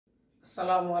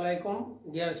আসসালামু আলাইকুম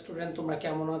dear student, তোমরা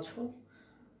কেমন আছো?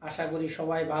 আশা করি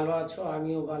সবাই ভালো আছো,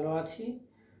 আমিও ভালো আছি।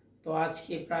 তো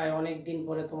আজকে প্রায় অনেক দিন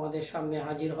পরে তোমাদের সামনে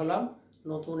হাজির হলাম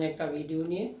নতুন একটা ভিডিও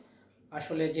নিয়ে।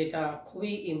 আসলে যেটা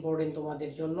খুবই ইম্পর্টেন্ট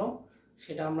তোমাদের জন্য,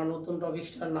 সেটা আমরা নতুন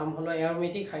টপিকটার নাম হলো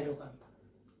অ্যারোমেটিক হাইড্রোকার্বন।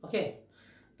 ওকে,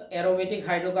 তো অ্যারোমেটিক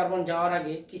হাইড্রোকার্বন যাওয়ার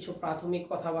আগে কিছু প্রাথমিক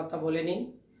কথাবার্তা বলে নিন,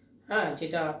 হ্যাঁ,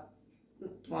 যেটা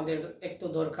তোমাদের একটু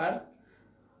দরকার।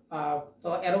 তো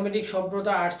অ্যারোমেটিক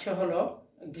শব্দটা আসছে হলো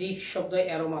গ্রিক শব্দ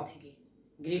অ্যারোমা থেকে।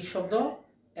 গ্রিক শব্দ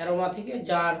অ্যারোমা থেকে,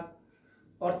 যার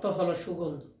অর্থ হলো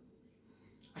সুগন্ধ।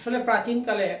 আসলে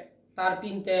প্রাচীনকালে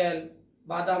তারপিন তেল,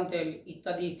 বাদাম তেল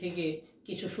ইত্যাদি থেকে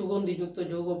কিছু সুগন্ধিযুক্ত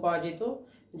যৌগ পাওয়া যেত,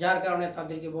 যার কারণে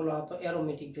তাদেরকে বলা হতো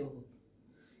অ্যারোমেটিক যৌগ।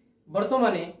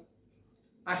 বর্তমানে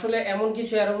আসলে এমন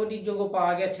কিছু অ্যারোমেটিক যৌগ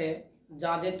পাওয়া গেছে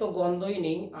যাদের তো গন্ধই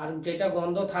নেই, আর যেটা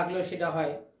গন্ধ থাকলেও সেটা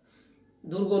হয়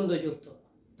দুর্গন্ধযুক্ত।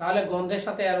 তাহলে গন্ধের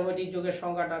সাথে অ্যারোমেটিক যৌগের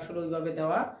সংজ্ঞাটা আসলে ওইভাবে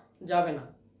দেওয়া যাবে না।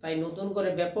 তাই নতুন করে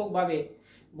ব্যাপকভাবে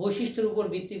বৈশিষ্ট্যের উপর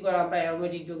ভিত্তি করে আমরা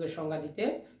অ্যারোমেটিক যৌগের সংজ্ঞা দিতে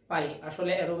পারি।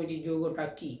 আসলে অ্যারোমেটিক যৌগটা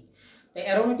কি? তাই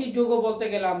অ্যারোমেটিক যৌগ বলতে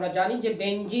গেলে আমরা জানি যে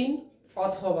বেনজিন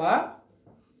অথবা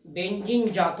বেনজিন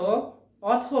জাতক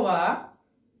অথবা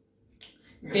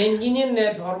বেনজিনের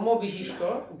ন্যায় ধর্ম বিশিষ্ট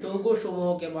যৌগ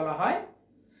সমূহকে বলা হয়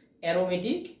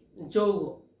অ্যারোমেটিক যৌগ।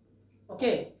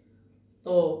 ওকে,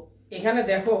 তো এখানে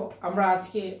দেখো, আমরা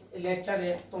আজকে লেকচারে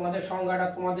তোমাদের সংজ্ঞাটা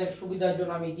তোমাদের সুবিধার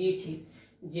জন্য আমি দিয়েছি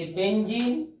যে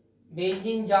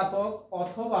বেনজিন জাতক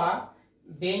অথবা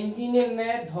বেনজিনের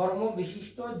ন্যায় ধর্ম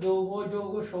বিশিষ্ট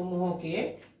যৌগ সমূহকে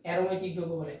অ্যারোমেটিক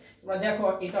যৌগ বলে। তোমরা দেখো,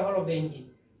 এটা হলো বেনজিন।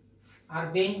 আর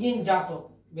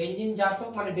বেনজিন জাতক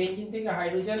মানে বেনজিন থেকে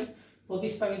হাইড্রোজেন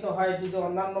প্রতিস্থাপিত হয় যদি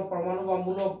অন্যান্য পরমাণু বা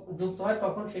মূলক যুক্ত হয়,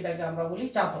 তখন সেটাকে আমরা বলি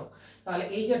জাতক। তাহলে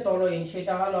এই যে টলোইন,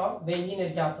 সেটা হলো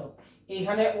বেনজিনের জাতক।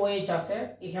 এখানে OH আছে,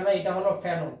 এখানে এটা হলো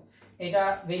ফেনল, এটা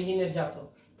বেনজিনের জাতক।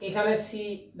 এখানে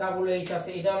COOH আছে,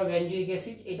 এটা হলো বেনজোইক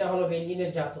অ্যাসিড, এটা হলো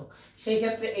বেনজিনের জাতক। সেই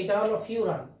ক্ষেত্রে এটা হলো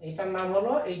ফিউরান, এটার নাম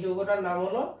হলো, এই যৌগটার নাম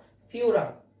হলো ফিউরান।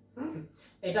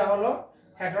 এটা হলো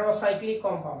হেটারোসাইক্লিক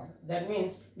কম্পাউন্ড, দ্যাট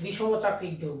মিন্স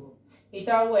বিষমচাক্রিক যৌগ।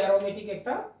 এটাও অ্যারোমেটিক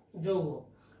একটা যৌগ।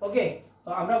 ওকে, তো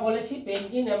আমরা বলেছি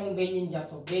বেনজিন এবং বেনজিন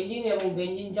জাতক, বেনজিন এবং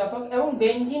বেনজিন জাতক এবং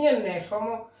বেনজিনের ন্যায় সম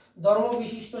ধর্ম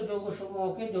বিশিষ্ট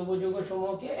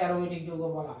যৌগসমূহকে অ্যারোমেটিক যৌগ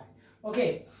বলা হয়। ওকে,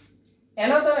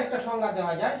 অ্যানাদার একটা সংজ্ঞা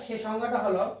দেওয়া যায়, সেই সংজ্ঞাটা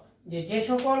হলো যে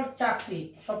সকল চাক্রিক,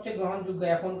 সবচেয়ে গ্রহণযোগ্য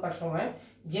এখনকার সময়,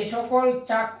 যে সকল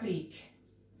চাক্রিক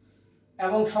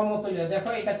এবং সমতলীয়, দেখো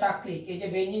এটা চাক্রিক, এই যে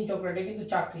বেনজিন চক্র এটা কিন্তু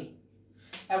চাক্রিক,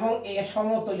 এবং এর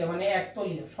সমতলীয় মানে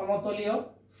একতলীয় সমতলীয়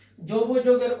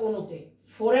যৌগের অণুতে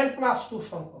 4n+2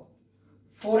 সংখ্যক,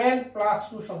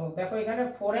 4n+2 সংখ্যক, দেখো এখানে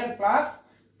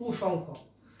 4n+2 সংখ্যক,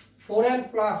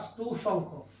 4n+2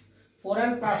 সংখ্যক,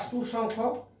 4n+2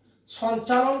 সংখ্যক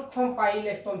সঞ্চালনক্ষম পাই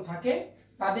ইলেকট্রন থাকে,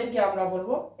 তাদেরকে আমরা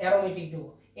বলবো অ্যারোমেটিক যৌগ।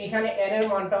 এখানে n এর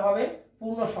মানটা হবে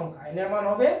পূর্ণ সংখ্যা, n এর মান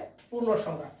হবে পূর্ণ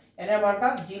সংখ্যা, n এর মানটা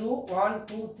 0, 1,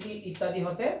 2, 3 ইত্যাদি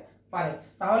হতে পারে।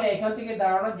 তাহলে এখান থেকে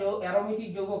ধারণা অ্যারোমেটিক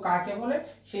যৌগ কাকে বলে,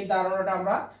 সেই ধারণাটা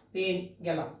আমরা পেয়ে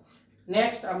গেলাম।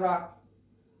 নেক্সট আমরা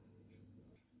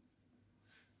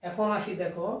এখন আসি,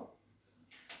 দেখো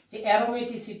যে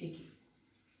অ্যারোমেটিসিটি কি।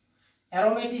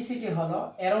 অ্যারোমেটিসিটি হলো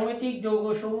অ্যারোমেটিক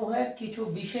যৌগসমূহের কিছু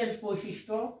বিশেষ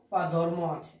বৈশিষ্ট্য বা ধর্ম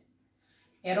আছে।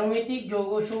 অ্যারোমেটিক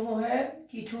যৌগসমূহের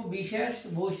কিছু বিশেষ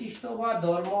বৈশিষ্ট্য বা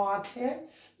ধর্ম আছে,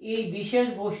 এই বিশেষ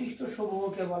বৈশিষ্ট্য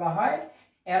সমূহকে বলা হয়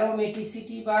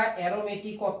অ্যারোমেটিসিটি বা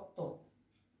অ্যারোমেটিকত্ব।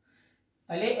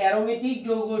 তাহলে অ্যারোমেটিক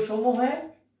যৌগসমূহের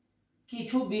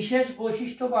কিছু বিশেষ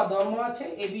বৈশিষ্ট্য বা ধর্ম আছে,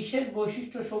 এই বিশেষ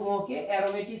বৈশিষ্ট্য সমূহকে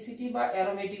অ্যারোমেটিসিটি বা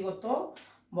অ্যারোমেটিকত্ব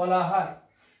বলা হয়।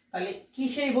 তাহলে কি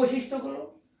সেই বৈশিষ্ট্যগুলো?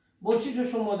 বৈশিষ্ট্য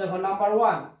সমূহ দেখো, নাম্বার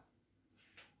 1,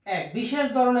 এক বিশেষ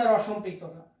ধরনের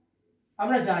অসম্পৃক্ততা।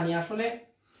 আমরা জানি আসলে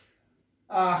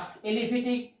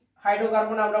এলিফ্যাটিক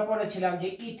হাইড্রোকার্বন আমরা পড়েছিলাম যে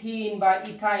ইথিন বা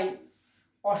ইথাইন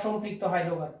অসম্পৃক্ত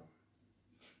হাইড্রোকার্বন,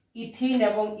 ইথিন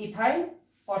এবং ইথাইন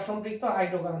অসম্পৃক্ত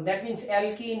হাইড্রোকার্বন, দ্যাট মিন্স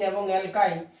অ্যালকিন এবং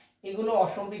অ্যালকাইন এগুলো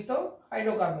অসম্পৃক্ত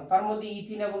হাইড্রোকার্বন, তার মধ্যে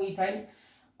ইথিন এবং ইথাইন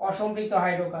অসম্পৃক্ত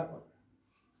হাইড্রোকার্বন।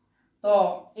 তো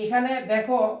এখানে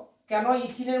দেখো কেন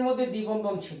ইথিনের মধ্যে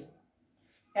দ্বিবন্ধন ছিল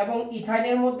এবং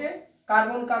ইথাইনের মধ্যে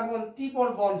কার্বন কার্বন ট্রিপল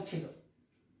বন্ড ছিল,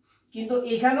 কিন্তু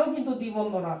এখানেও কিন্তু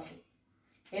দ্বিবন্ধন আছে।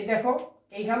 এই দেখো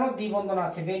এখানেও দ্বিবন্ধন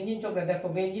আছে, বেনজিন চক্রে দেখো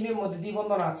বেনজিনের মধ্যে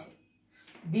দ্বিবন্ধন আছে।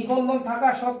 দ্বিবন্ধন থাকা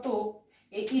সত্ত্বেও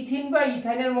এই ইথিন বা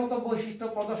ইথাইনের মতো বৈশিষ্ট্য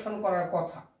প্রদর্শন করার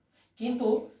কথা, কিন্তু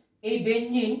এই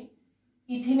বেনজিন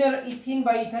ইথিন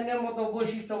বা ইথাইনের মতো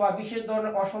বৈশিষ্ট্য বা বিশেষ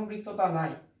ধরনের অসম্পৃক্ততা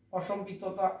নাই,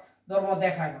 অসম্পৃক্ততা ধর্ম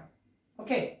দেখায় না।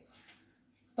 ওকে,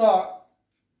 তো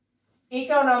এই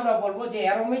কারণে আমরা বলবো যে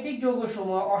অ্যারোমেটিক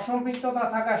যৌগসমূহ অসম্পৃক্ততা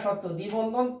থাকা সত্ত্বেও,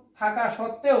 দ্বিবন্ধন থাকা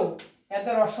সত্ত্বেও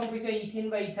এদের অসম্পৃক্ত ইথিন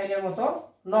বা ইথাইনের মতো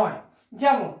নয়।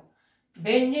 যেমন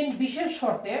বেনজিন বিশেষ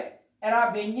শর্তে, এরা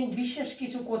বেনজিন বিশেষ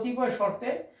কিছু কতিপয় শর্তে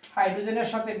হাইড্রোজেনের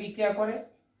সাথে বিক্রিয়া করে,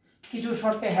 কিছু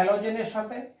শর্তে হ্যালোজেনের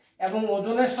সাথে এবং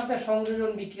ওজনের সাথে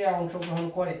সংযোজন বিক্রিয়ায় অংশগ্রহণ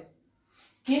করে।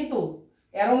 কিন্তু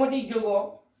অ্যারোমেটিক যৌগ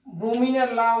ব্রোমিনের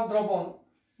লাল দ্রবণ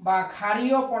বা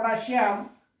ক্ষারীয় পটাশিয়াম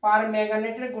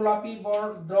পারম্যাঙ্গানেটের গোলাপি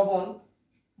দ্রবণ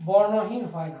বর্ণহীন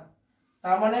হয় না।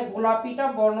 তার মানে গোলাপিটা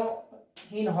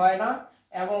বর্ণহীন হয় না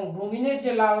এবং ব্রোমিনের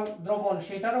যে লাল দ্রবণ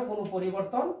সেটারও কোনো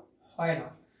পরিবর্তন হয় না।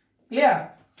 ক্লিয়ার?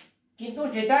 কিন্তু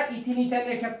যেটা ইথিন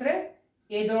ইথাইনের ক্ষেত্রে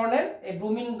এই ধরনের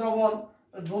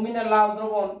ব্রোমিনের লাল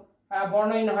দ্রবণ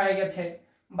বর্ণহীন হয়ে গেছে,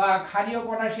 বা ক্ষারীয়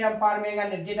পটাশিয়াম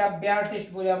পারম্যাঙ্গানেট যেটা বেয়ার টেস্ট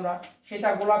বলি আমরা, সেটা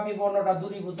গোলাপি বর্ণটা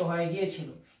দূরীভূত হয়ে গিয়েছিল,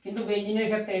 কিন্তু বেনজিনের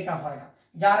ক্ষেত্রে এটা হয় না।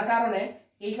 যার কারণে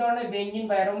এই কারণে বেনজিন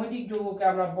বা অ্যারোমেটিক যৌগকে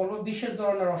আমরা বলবো বিশেষ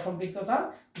ধরনের অসম্পৃক্ততা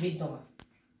বিদ্যমান।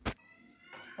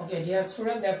 ওকে ডিয়ার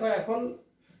স্টুডেন্ট, দেখো এখন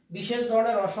বিশেষ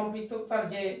ধরনের অসম্পৃক্ততার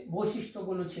যে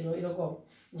বৈশিষ্ট্যগুলো ছিল এরকম,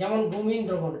 যেমন ব্রোমিন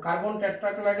দ্রবণ, কার্বন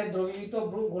টেট্রাক্লোরাইডে দ্রবীভূত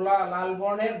লাল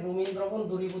বর্ণের ব্রোমিন দ্রবণ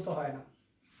দূরীভূত হয় না।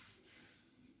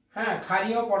 হ্যাঁ,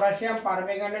 ক্ষারীয় পটাশিয়াম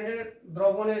পারম্যাঙ্গানেটের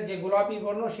দ্রবণের যে গোলাপি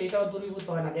বর্ণ সেটাও দূরীভূত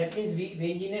হয় না, দ্যাট মিন্স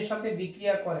বেনজিনের সাথে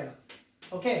বিক্রিয়া করে না।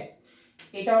 ওকে,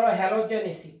 এটা হলো হ্যালোজেন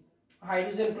এসিড,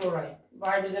 হাইড্রোজেন ক্লোরাইড বা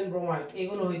হাইড্রোজেন ব্রোমাইড,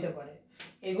 এগুলো হইতে পারে।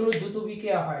 এগুলো দ্রুত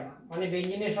বিক্রিয়া হয় না, মানে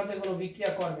বেনজিনের সাথে কোনো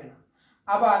বিক্রিয়া করবে না।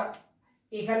 আবার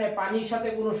এখানে পানির সাথে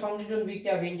কোনো সংযোজন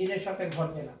বিক্রিয়া বেনজিনের সাথে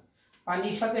ঘটবে না,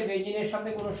 পানির সাথে বেনজিনের সাথে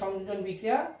কোনো সংযোজন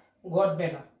বিক্রিয়া ঘটবে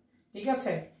না। ঠিক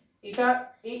আছে, এটা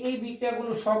এই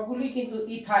বিক্রিয়াগুলো সবগুলি কিন্তু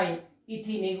ইথাইন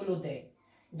ইথিন এগুলো দেয়,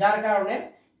 যার কারণে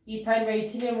ইথাইন বা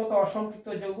ইথিনের মতো অসম্পৃক্ত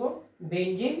যৌগ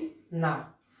বেনজিন না।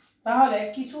 তাহলে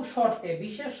কিছু শর্তে,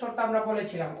 বিশেষ শর্তে আমরা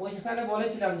বলেছিলাম, ওইখানে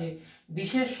বলেছিলাম যে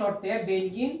বিশেষ শর্তে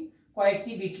বেনজিন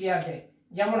কয়েকটি বিক্রিয়া দেয়,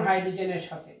 যেমন হাইড্রোজেনের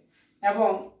সাথে এবং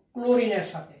ক্লোরিনের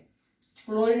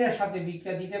সাথে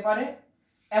বিক্রিয়া দিতে পারে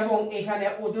এবং এখানে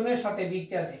ওজনের সাথে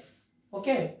বিক্রিয়া দেয়।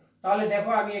 ওকে, তাহলে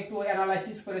দেখো আমি একটু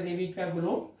অ্যানালাইসিস করে দিই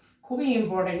বিক্রিয়াগুলো, খুবই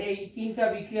ইম্পর্টেন্ট। এই তিনটা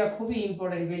বিক্রিয়া খুবই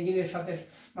ইম্পর্টেন্ট বেনজিনের সাথে,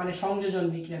 মানে সংযোজন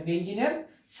বিক্রিয়া, বেনজিনের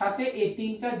সাথে এই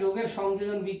তিনটা যৌগের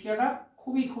সংযোজন বিক্রিয়াটা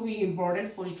খুবই ইম্পর্টেন্ট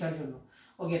পরীক্ষার জন্য।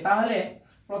 ওকে, তাহলে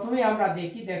প্রথমে আমরা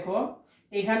দেখি, দেখো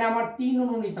এখানে আমার 3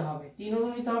 অণু নিতে হবে। 3 অণু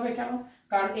নিতে হবে কেন?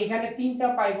 কারণ এখানে 3টা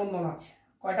পাই বন্ধন আছে।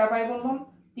 কয়টা পাই বন্ধন?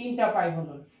 3টা পাই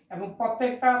বন্ধন, এবং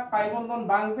প্রত্যেকটা পাই বন্ধন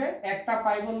ভাঙবে, একটা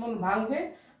পাই বন্ধন ভাঙবে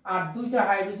আর 2টা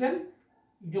হাইড্রোজেন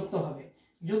যুক্ত হবে,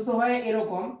 যুক্ত হয়ে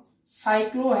এরকম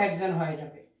সাইক্লোহেক্সেন হয়ে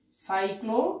যাবে।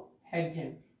 সাইক্লোহেক্সেন,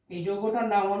 এই যৌগটার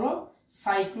নাম হলো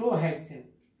সাইক্লোহেক্সেন।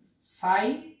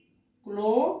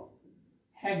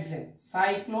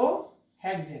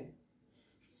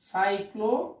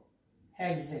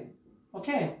 সাইক্লোহেক্সেন।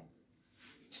 ওকে,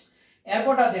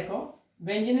 এরপরটা দেখো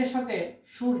বেনজিনের সাথে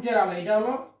সূর্যের আলো, এটা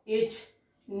হলো এইচ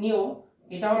নিউ,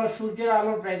 এটা হলো সূর্যের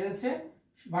আলোর প্রেজেন্সে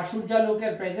বা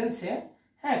সূর্যালোকের প্রেজেন্সে,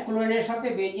 হ্যাঁ, ক্লোরিনের সাথে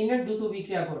বেনজিনের দ্রুত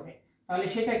বিক্রিয়া করবে। তাহলে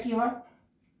সেটা কি হয়?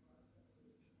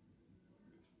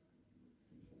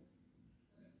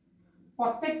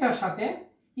 প্রত্যেকটার সাথে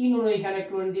 3 অণু এখানে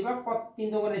ক্লোরিন দিবা, 3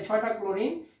 দুগুণে 6টা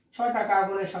ক্লোরিন 6টা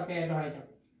কার্বনের সাথে অ্যাড হয়ে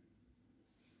যাবে।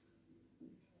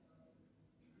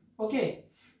 ওকে,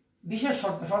 বিশেষ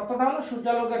শর্তটা হলো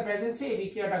সূর্যালোকের প্রেজেন্সে এই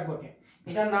বিক্রিয়াটা ঘটে।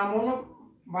 এটার নাম হলো,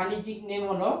 বাণিজ্যিক নেম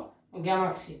হলো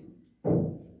গ্যামাক্সিন।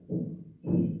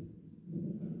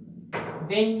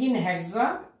 বেনজিন হেক্সা,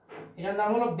 এটার নাম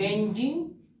হলো বেনজিন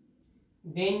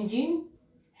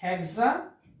হেক্সা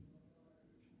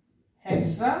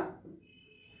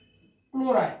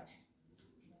ক্লোরাইড।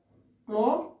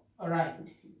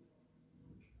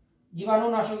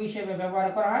 জীবাণুনাশক হিসেবে ব্যবহার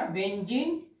করা হয়। বেনজিন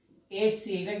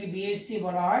এসি, এটাকে বিএসসি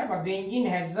বলা হয়, বা বেনজিন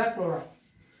হেক্সা ক্লোরাইড।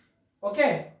 ওকে,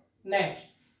 নেক্সট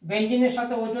বেনজিনের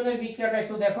সাথে ওজনের বিক্রিয়াটা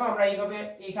একটু দেখো, আমরা এইভাবে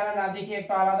এখানে না দেখিয়ে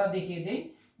একটু আলাদা দেখিয়ে দিই।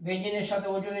 বেনজিনের সাথে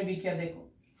ওজনের বিক্রিয়া দেখো।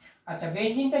 আচ্ছা,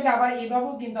 বেনজিনটাকে আবার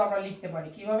এইভাবেও কিন্তু আমরা লিখতে পারি,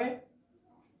 কিভাবে?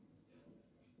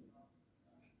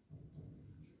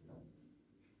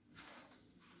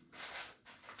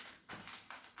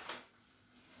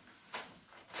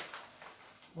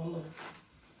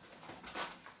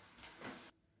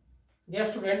 ডিয়ার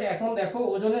স্টুডেন্ট, এখন দেখো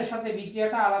ওজনের সাথে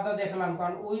বিক্রিয়াটা আলাদা দেখলাম,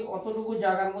 কারণ ওই অতটুকু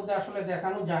জায়গার মধ্যে আসলে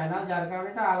দেখানো যায় না, যার কারণে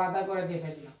এটা আলাদা করে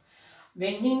দেখে দিলাম।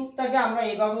 বেনজিনটাকে আমরা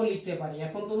এইভাবেও লিখতে পারি।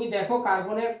 এখন তুমি দেখো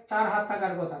কার্বনের 4 হাত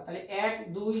থাকার কথা, তাহলে 1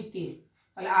 2 3,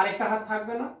 তাহলে আরেকটা হাত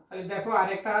থাকবে না? তাহলে দেখো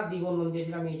আরেকটা হাত দ্বিবন্ধন দিয়ে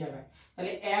দিলাম এই জায়গায়,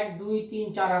 তাহলে 1 2 3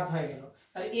 4 হাত হয়ে গেল।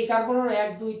 তাহলে এই কার্বনের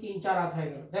 1 2 3 4 হাত হয়ে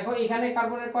গেল। দেখো এখানে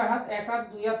কার্বনের কয় হাত? 1 হাত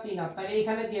 2 হাত 3 হাত, তাহলে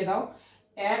এখানে দিয়ে দাও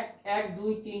 1 1 2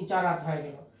 3 4 হাত হয়ে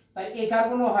গেল। তাহলে এই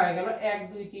কার্বনও হয়ে গেল 1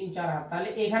 2 3 4 হাত, তাহলে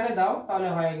এখানে দাও তাহলে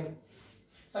হয়ে গেল।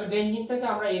 তাহলে বেনজিনটাকে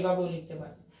আমরা এইভাবেও লিখতে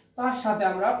পারি। তার সাথে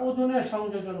আমরা ওজনের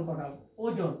সংযোজন ঘটাবো,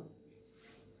 ওজন।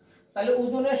 তাহলে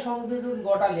ওজনের সংযোজন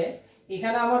ঘটালে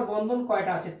এখানে আমার বন্ধন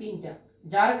কয়টা আছে? 3টা,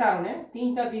 যার কারণে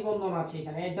 3টা দ্বিবন্ধন আছে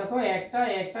এখানে। এই দেখো একটা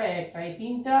একটা একটা, এই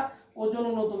 3টা ওজন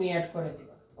অণু তুমি অ্যাড করে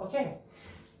দিবা। ওকে,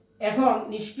 এখন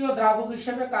নিষ্ক্রিয় দ্রাবক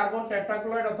হিসেবে কার্বন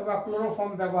টেট্রাক্লোরাইড অথবা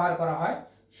ক্লোরোফর্ম ব্যবহার করা হয়।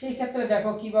 সেই ক্ষেত্রে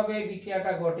দেখো কিভাবে এই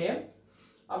বিক্রিয়াটা ঘটে,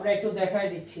 আমরা একটু দেখাই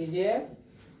দিচ্ছি যে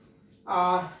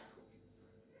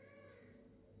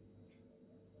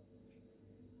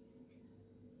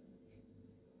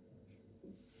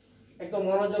একদম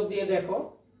মনোযোগ দিয়ে দেখো।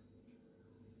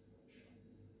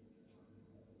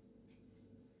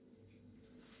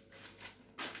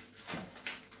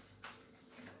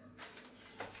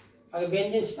 আগে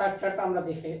বেনজিন স্ট্রাকচারটা আমরা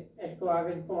দেখে একটু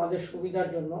আগে তোমাদের সুবিধার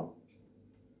জন্য।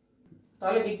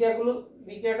 তাহলে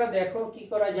বিক্রিয়াটা দেখো কি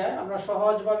করা যায়। আমরা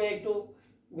সহজভাবে একটু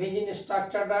বেনজিনের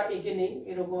স্ট্রাকচারটা এঁকে নিই।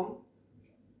 এরকম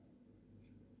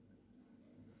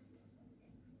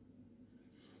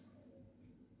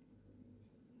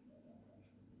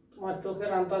তোমার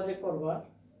চোখের আন্দাজে করবা,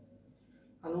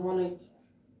 আনুমানিক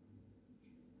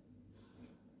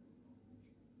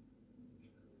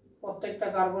প্রত্যেকটা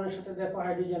কার্বনের সাথে দেখো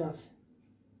হাইড্রোজেন আছে।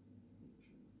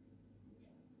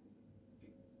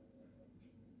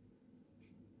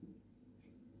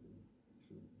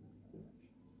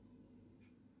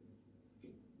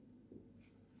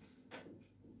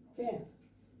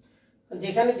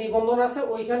 যেখানে দ্বিবন্ধন আছে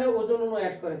ওইখানে ওজন অণু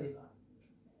অ্যাড করে দিবা।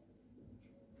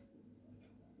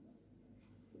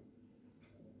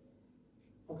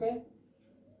 ওকে,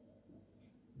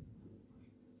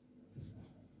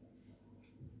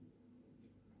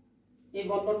 এই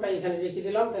বন্ধনটা এখানে রেখে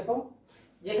দিলাম। দেখো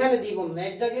যেখানে দ্বিবন্ধন,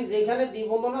 এক্স্যাক্টলি যেখানে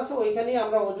দ্বিবন্ধন আছে ওইখানেই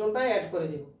আমরা ওজনটা অ্যাড করে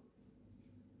দিব।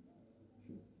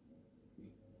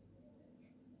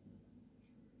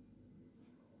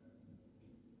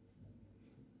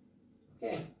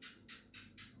 ওকে,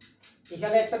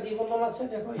 এখানে একটা দ্বিবন্ধন আছে,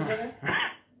 দেখো এখানে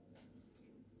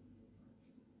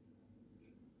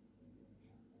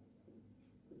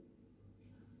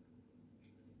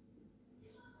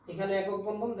এখানে একক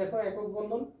বন্ধন, দেখো একক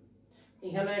বন্ধন,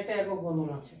 এখানে একটা একক বন্ধন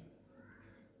আছে।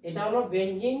 এটা হলো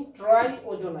বেনজিন ট্রাই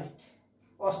ওজোনাইট,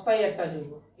 অস্থায়ী একটা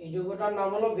যৌগ। এই যৌগটার নাম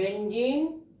হলো বেনজিন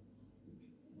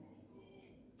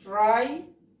ট্রাই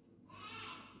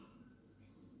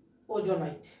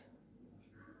ওজোনাইট,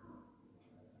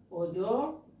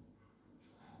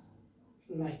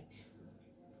 ওজোনাইট।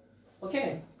 ওকে,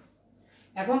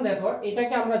 এখন দেখো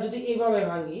এটাকে আমরা যদি এইভাবে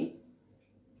ভাঙি,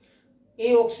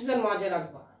 এই অক্সিজেন মাঝে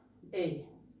রাখবা, এই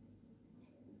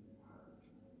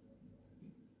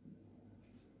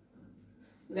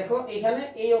দেখো এখানে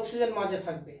এই অক্সিজেন মাঝে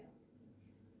থাকবে,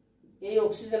 এই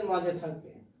অক্সিজেন মাঝে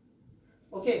থাকবে।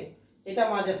 ওকে, এটা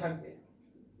মাঝে থাকবে,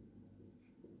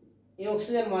 এই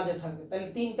অক্সিজেন মাঝে থাকবে। তাহলে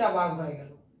 3টা ভাগ হয়ে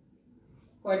গেল।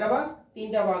 কয়টা ভাগ?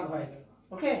 3টা ভাগ হয়ে গেল।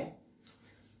 ওকে,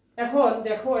 এখন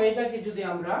দেখো এটাকে যদি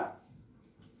আমরা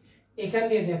এখান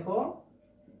দিয়ে দেখো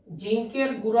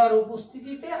জিঙ্কের গুঁড়ার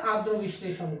উপস্থিতিতে আর্দ্র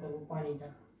বিশ্লেষণ করব পানিটা,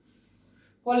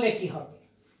 করলে কি হবে?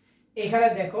 এখানে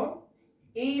দেখো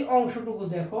এই অংশটুকু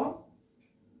দেখো,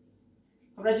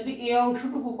 আমরা যদি এই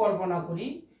অংশটুকু কল্পনা করি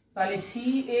তাহলে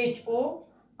CHO,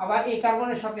 আবার এই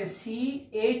কার্বনের সাথে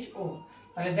CHO,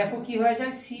 তাহলে দেখো কি হয়ে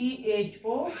যায়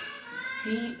CHO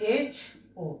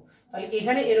CHO। তাহলে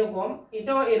এখানে এরকম,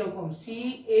 এটাও এরকম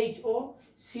CHO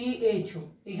CHO,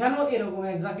 এখানেও এরকম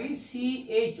এক্স্যাক্টলি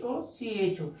CHO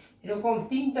CHO, এরকম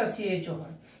 3টা CHO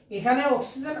হয়। এখানে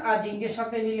অক্সিজেন আর জিঙ্কের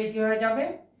সাথে মিলে কি হয়ে যাবে?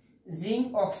 জিঙ্ক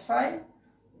অক্সাইড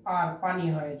আর পানি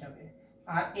হয়ে যাবে।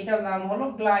 আর এটার নাম হলো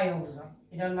গ্লাইঅক্সাল,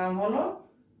 এটার নাম হলো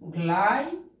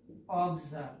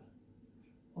গ্লাইঅক্সাল।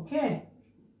 ওকে,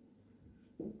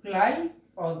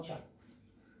 গ্লাইঅক্সাল।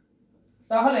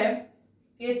 তাহলে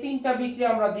এই 3টা বিক্রিয়া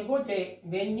আমরা দিব, যে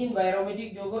বেনজিন বা অ্যারোমেটিক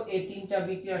যৌগ এই 3টা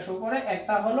বিক্রিয়া শো করে।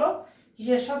 একটা হলো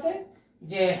কিসের সাথে?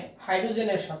 যে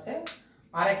হাইড্রোজেনের সাথে,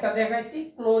 আর একটা দেখাইছি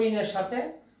ক্লোরিনের সাথে,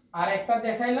 আর একটা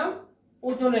দেখাইলাম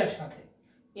ওজনের সাথে।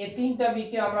 এই 3টা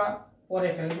বিক্রিয়া আমরা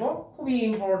পরে ফেলবো, খুবই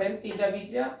ইম্পর্টেন্ট 3টা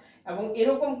বিক্রিয়া। এবং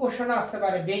এরকম কোশ্চেন আসতে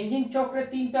পারে, বেনজিন চক্রে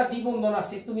 3টা দ্বিবন্ধন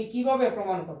আছে, তুমি কিভাবে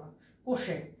প্রমাণ করবে?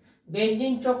 কোশ্চেন,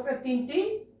 বেনজিন চক্রে 3টি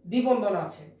দ্বিবন্ধন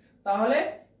আছে, তাহলে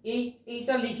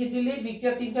এইটা লিখে দিলেই,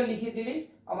 বিক্রিয়া 3টা লিখে দিলেই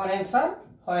আমার অ্যান্সার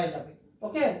হয়ে যাবে।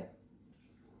 ওকে,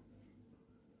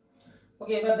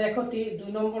 ওকে, এবার দেখো 2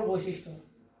 নম্বর বৈশিষ্ট্য,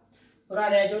 ওরা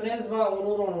রেজোনেন্স বা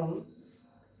অনুরণন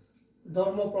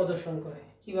ধর্ম প্রদর্শন করে।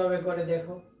 কিভাবে করে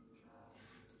দেখো,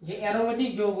 যে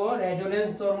অ্যারোমেটিক যৌগ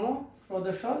রেজোনেন্স ধর্ম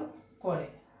প্রদর্শন করে।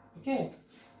 ওকে,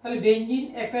 তাহলে বেনজিন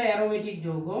একটা অ্যারোমেটিক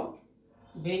যৌগ,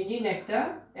 বেঞ্জিন একটা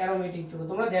অ্যারোমেটিক যৌগ।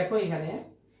 তোমরা দেখো এখানে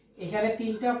এখানে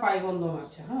 3টা পাই বন্ধন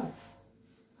আছে। হ্যাঁ,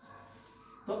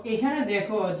 তো এখানে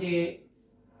দেখো যে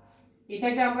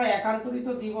এটাকে আমরা একান্তরিত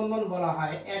দ্বিবন্ধন বলা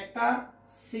হয়। একটা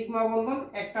সিগমা বন্ধন,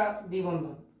 একটা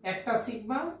দ্বিবন্ধন, একটা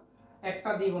সিগমা একটা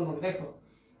দ্বিবন্ধন। দেখো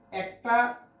একটা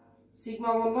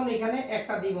সিগমা বন্ধন, এখানে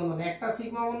একটা দ্বিবন্ধন, একটা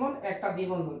সিগমা বন্ধন, একটা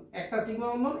দ্বিবন্ধন, একটা সিগমা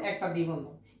বন্ধন, একটা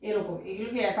দ্বিবন্ধন, এরকম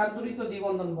এগুলোকে একান্তরিত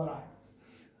দ্বিবন্ধন বলা হয়।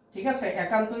 ঠিক আছে,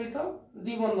 একান্তরিত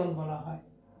দ্বিবন্ধন বলা হয়।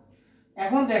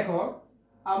 এখন দেখো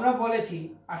আমরা বলেছি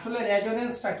আসলে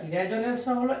রেজোনেন্সটা কি।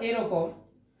 রেজোনেন্সটা হলো এরকম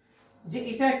যে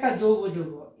এটা একটা যৌগ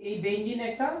যৌগ, এই বেঞ্জিন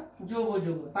একটা যৌগ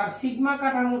যৌগ, তার সিগমা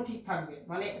কাঠামো ঠিক থাকবে,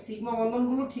 মানে সিগমা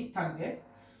বন্ধনগুলো ঠিক থাকবে,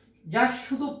 যার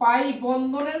শুধু পাই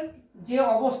বন্ধনের যে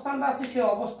অবস্থানটা আছে সে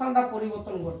অবস্থানটা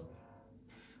পরিবর্তন ঘটবে।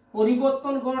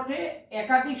 পরিবর্তন ঘটে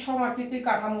একাধিক সমাকৃতির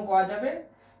কাঠামো পাওয়া যাবে।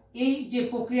 এই যে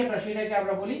প্রক্রিয়াটা সেটাকে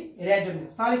আমরা বলি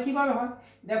রেজোনেন্স। তাহলে কিভাবে হয়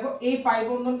দেখো, এই পাই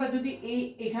বন্ধনটা যদি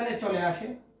এখানে চলে আসে,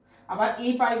 আবার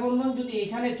এই পাই বন্ধন যদি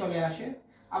এখানে চলে আসে,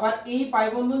 আবার এই পাই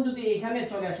বন্ধন যদি এখানে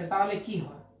চলে আসে, তাহলে কি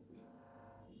হয়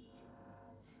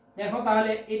দেখো।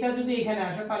 তাহলে এটা যদি এখানে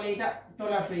আসে তাহলে এটা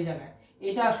চলে আসলো এই জায়গায়,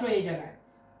 এটা আসলো এই জায়গায়,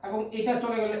 এবং এটা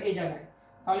চলে গেল এই জায়গায়।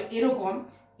 তাহলে এরকম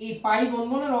এই পাই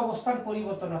বন্ধনের অবস্থান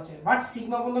পরিবর্তন হচ্ছে, বাট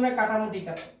সিগমা বন্ধনের কাঠামো ঠিক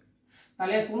আছে।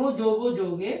 তাহলে কোনো যৌগ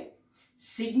যৌগে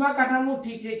সিগমা কাঠামো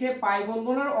ঠিক রেখে পাই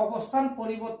বন্ধনের অবস্থান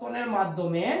পরিবর্তনের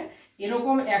মাধ্যমে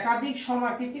এরকম একাধিক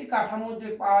সমাকৃতির কাঠামো যে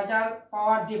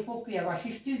পাওয়ার যে প্রক্রিয়া বা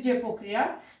সৃষ্টির যে প্রক্রিয়া,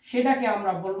 সেটাকে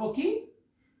আমরা বলবো কি,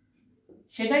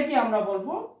 সেটাই কি আমরা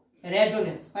বলবো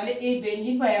রেজোনেন্স। তাহলে এই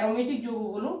বেঞ্জিন বা অ্যারোমেটিক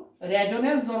যৌগগুলো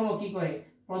রেজোনেন্স ধর্ম কি করে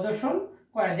প্রদর্শন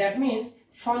করে, দ্যাট মিন্স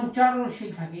সঞ্চারণশীল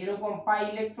থাকে, এরকম পাই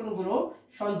ইলেকট্রন গুলো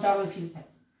সঞ্চারণশীল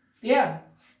থাকে। ক্লিয়ার?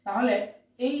 তাহলে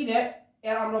এই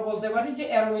আমরা বলতে পারি যে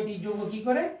অ্যারোমেটিক যৌগ কি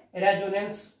করে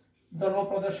রেজোনেন্স ধর্ম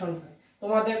প্রদর্শন করে।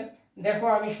 তোমাদের দেখো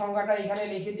আমি সংজ্ঞাটা এখানে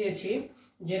লিখে দিয়েছি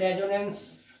যে রেজোনেন্স,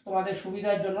 তোমাদের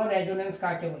সুবিধার জন্য রেজোনেন্স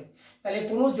কাকে বলে। তাহলে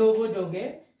কোনো যৌগ যৌগে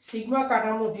সিগমা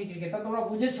কাঠামো ঠিক রেখে, তা তোমরা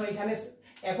বুঝেছো এখানে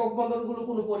একক বন্ধনগুলো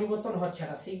কোনো পরিবর্তন হচ্ছে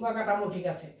না, সিগমা কাঠামো ঠিক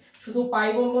আছে, শুধু পাই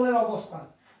বন্ধনের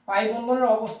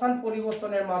অবস্থান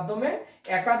পরিবর্তনের মাধ্যমে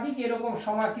একাধিক এরকম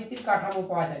সমাকৃতির কাঠামো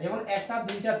পাওয়া যায়। যেমন একটা,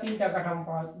 দুইটা, তিনটা কাঠামো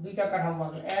দুইটা কাঠামো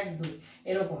পাওয়া যায়, 1 2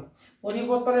 এরকম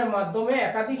পরিবর্তনের মাধ্যমে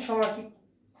একাধিক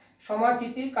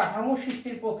সমাকৃতির কাঠামো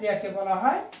সৃষ্টির প্রক্রিয়াকে বলা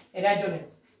হয় রেজোনেন্স।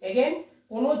 এগেন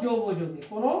কোনো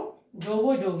যৌগ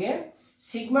যৌগে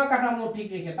সিগমা কাঠামো ঠিক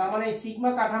রেখে, তার মানে এই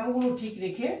সিগমা কাঠামোগুলো ঠিক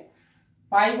রেখে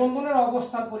পাই বন্ধনের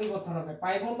অবস্থান পরিবর্তন হবে।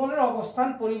 পাই বন্ধনের অবস্থান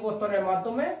পরিবর্তনের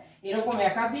মাধ্যমে এরকম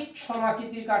একাধিক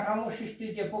সমাকৃতির কাঠামো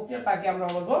সৃষ্টির যে প্রক্রিয়া তাকে আমরা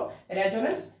বলবো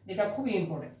রেজোনেন্স, যেটা খুবই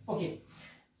ইম্পর্টেন্ট। ওকে,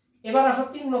 এবার আসো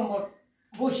 3 নম্বর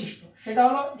বৈশিষ্ট্য, সেটা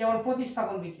হলো যেমন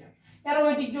প্রতিস্থাপন বিক্রিয়া।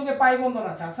 অ্যারোমেটিক যৌগে পাই বন্ধন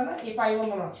আছে না, এই পাই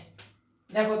বন্ধন আছে,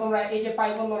 দেখো তোমরা এই যে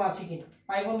পাই বন্ধন আছে কিনা,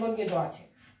 পাই বন্ধন কিন্তু আছে,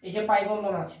 এই যে পাই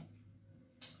বন্ধন আছে,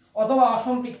 অথবা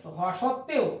অসম্পৃক্ত হওয়া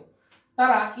সত্ত্বেও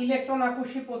তারা ইলেকট্রন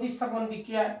আকর্ষী প্রতিস্থাপন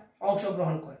বিক্রিয়ায়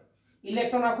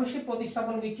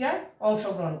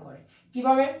অংশগ্রহণ করে।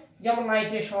 কিভাবে? যেমন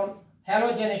nitration,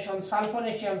 halogenation,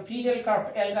 sulphonation, Friedel-craft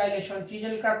অ্যালগাইলেশন,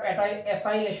 Friedel-craft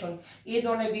acylation, এই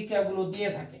ধরনের বিক্রিয়াগুলো দিয়ে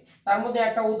থাকে। তার মধ্যে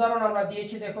একটা উদাহরণ আমরা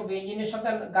দিয়েছি, দেখো বেঞ্জিনের সাথে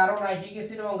গাঢ় নাইট্রিক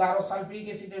অ্যাসিড এবং গাঢ় সালফিউরিক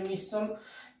অ্যাসিডের মিশ্রণ,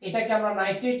 এটাকে আমরা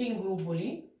নাইট্রেটিং গ্রুপ বলি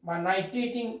বা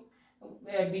নাইট্রেটিং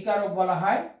বিকারক বলা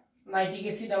হয়। নাইট্রিক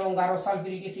অ্যাসিড এবং গাঢ়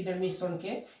সালফিউরিক অ্যাসিডের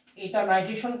মিশ্রণকে এটা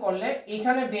নাইট্রেশন করলে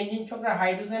এখানে বেঞ্জিন চক্রে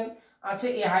হাইড্রোজেন আছে,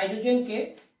 এই হাইড্রোজেনকে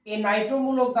এই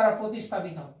নাইট্রোমূলক দ্বারা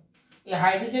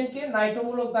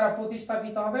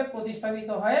প্রতিস্থাপিত হবে, প্রতিস্থাপিত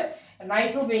হয়ে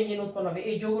নাইট্রোবেঞ্জিন উৎপন্ন হবে।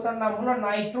 এই যৌগটার নাম হলো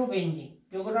নাইট্রোবেঞ্জিন।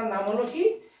 যৌগটার নাম হলো কি?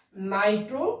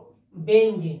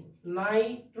 নাইট্রোবেঞ্জিন।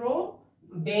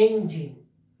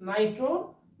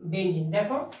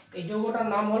 দেখো এই যৌগটার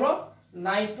নাম হলো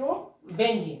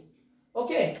নাইট্রোবেঞ্জিন।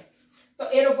 ওকে, তো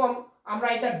এরকম আমরা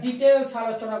এটা ডিটেইলস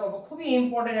আলোচনা করব, খুবই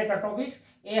ইম্পর্টেন্ট একটা টপিক।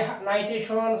 এই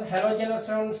nitration,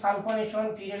 halogenation, sulphonation,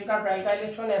 Friedel-craft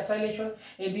অ্যালগাইলেশন, acylation,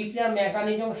 এই বিক্রিয়ার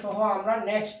মেকানিজম সহ আমরা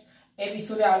নেক্সট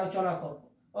এপিসোডে আলোচনা করব।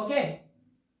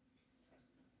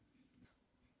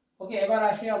 ওকে, এবার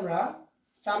আসি আমরা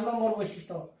 4 নম্বর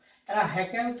বৈশিষ্ট্য, এরা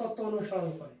হ্যাকেল তত্ত্ব অনুসরণ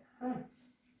করে। হ্যাঁ,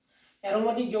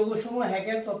 অ্যারোমেটিক যৌগসমূহ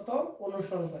হ্যাকেল তত্ত্ব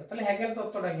অনুসরণ করে। তাহলে হ্যাকেল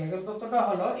তত্ত্বটা কি? হ্যাকেল তত্ত্বটা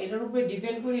হলো, এটার উপরে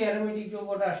ডিপেন্ড করে অ্যারোমেটিক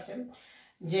যৌগটা আসছে,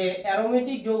 যে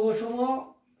অ্যারোমেটিক যৌগসমূহ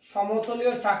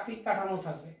সমতলীয় চাকরিক কাঠামো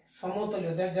থাকবে।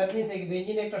 সমতলীয়, দ্যাট মিন্স এই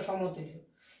বেঞ্জিন একটা সমতলীয়,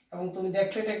 এবং তুমি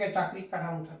দেখছো এটা একটা চাকরিক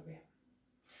কাঠামো থাকবে।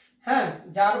 হ্যাঁ,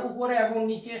 যার উপরে এবং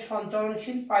নিচে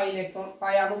সঞ্চরণশীল পাই ইলেকট্রন,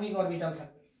 পাই আণবিক অরবিটাল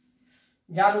থাকবে।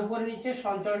 যার উপরে নিচে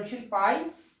সঞ্চরণশীল পাই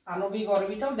আণবিক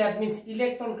orbital, that means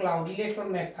electron cloud, electron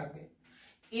ম্যাগ থাকবে।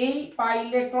 এই পাই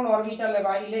ইলেকট্রন অরবিটালে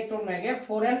বা ইলেকট্রন ম্যাগে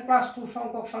 4n+2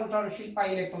 সংখ্যক সঞ্চরণশীল পাই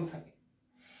ইলেকট্রন থাকে।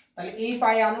 তাহলে এই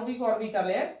পাই আণবিক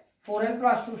অরবিটালের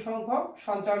 4n+2 সংখ্যক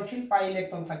সঞ্চারণশীল পাই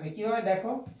ইলেকট্রন থাকবে। কিভাবে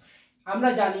দেখো, আমরা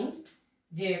জানি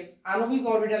যে আণবিক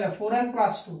অরবিটালে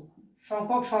 4n+2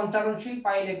 সংখ্যক সঞ্চারণশীল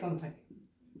পাই ইলেকট্রন থাকে।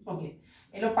 ওকে,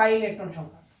 এলো পাই ইলেকট্রন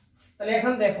সংখ্যা। তাহলে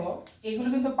এখন দেখো এগুলো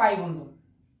কিন্তু পাই বন্ধন,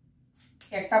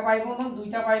 একটা পাই বন্ধন,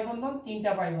 দুইটা পাই বন্ধন,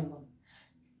 তিনটা পাই বন্ধন।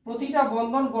 প্রতিটা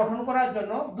বন্ধন গঠন করার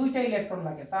জন্য দুইটা ইলেকট্রন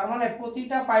লাগে, তার মানে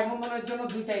প্রতিটা পাই বন্ধনের জন্য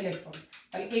দুইটা ইলেকট্রন।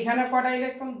 তাহলে এখানে কয়টা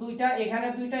ইলেকট্রন? দুইটা, এখানে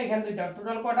দুইটা, এখানে দুইটা,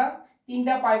 টোটাল কয়টা?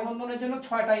 তিনটা পাই বন্ধনের জন্য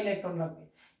 6টা ইলেকট্রন লাগবে।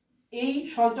 এই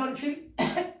সঞ্চারণশীল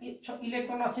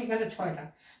ইলেকট্রন আছে এখানে 6টা।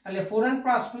 তাহলে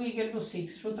 4n+2 = 6।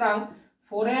 সুতরাং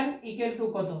 4n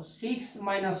 = কত? 6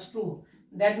 - 2,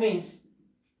 দ্যাট মিন্স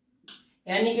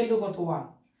n = কত? 1।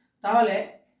 তাহলে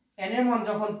n এর মান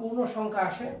যখন পূর্ণ সংখ্যা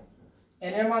আসে,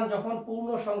 n এর মান যখন পূর্ণ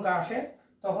সংখ্যা আসে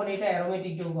তখন এটা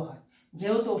অ্যারোমেটিক যৌগ হয়।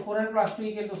 যেহেতু 4n+2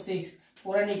 = 6,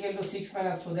 4n = 6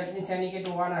 - 2, that means n =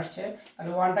 1 আসছে।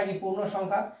 তাহলে 1টা কি পূর্ণ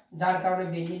সংখ্যা, যার কারণে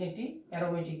বেঞ্জিন একটি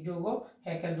অ্যারোমেটিক যৌগ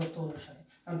হ্যাকেল তত্ত্ব অনুসারে।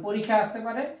 কারণ পরীক্ষা আসতে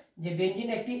পারে যে বেঞ্জিন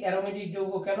একটি অ্যারোমেটিক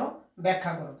যৌগ কেন,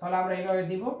 ব্যাখ্যা করো। তাহলে আমরা এইভাবে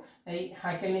দিব, এই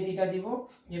হ্যাকেল নীতিটা দিব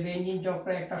যে বেঞ্জিন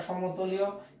চক্রে একটা সমতলীয়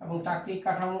এবং চাক্রিক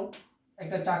কাঠামো,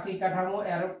 একটা চাক্রিক কাঠামো,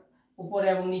 এর উপরে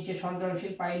এবং নিচে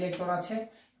সঞ্চারণশীল পাই ইলেকট্রন আছে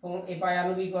এবং এই পাই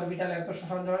আণবিক অরবিটাল এত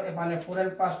সঞ্চারণ, মানে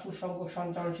 4n+2 সংখ্যক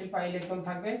সঞ্চারণশীল পাই ইলেকট্রন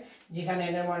থাকবে, যেখানে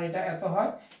n এর মান এটা এত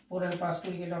হয়।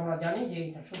 4n+2 আমরা জানি যে,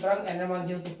 সুতরাং n এর মান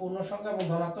যেহেতু পূর্ণ সংখ্যা এবং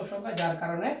ধনাত্মক সংখ্যা, যার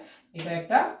কারণে এটা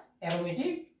একটা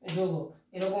অ্যারোমেটিক যৌগ।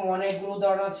 এরকম অনেকগুলো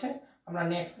উদাহরণ আছে, আমরা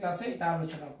নেক্সট ক্লাসে এটা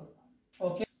আলোচনা করব।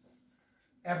 ওকে,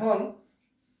 এখন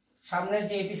সামনের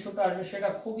যে এপিসোডটা আসবে সেটা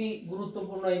খুবই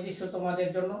গুরুত্বপূর্ণ এপিসোড তোমাদের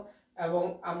জন্য, এবং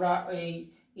আমরা এই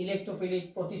ইলেকট্রোফিলিক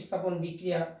প্রতিস্থাপন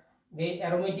বিক্রিয়া,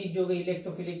 অ্যারোমেটিক যৌগে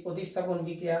ইলেকট্রোফিলিক প্রতিস্থাপন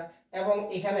বিক্রিয়া, এবং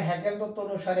এখানে হ্যাকেল তত্ত্ব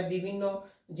অনুসারে বিভিন্ন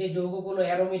যে যৌগগুলো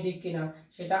অ্যারোমেটিক কিনা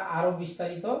সেটা আরো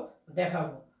বিস্তারিত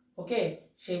দেখাবো। ওকে,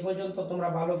 সেই পর্যন্ত তোমরা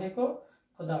ভালো থেকো।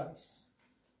 খোদা হাফেজ।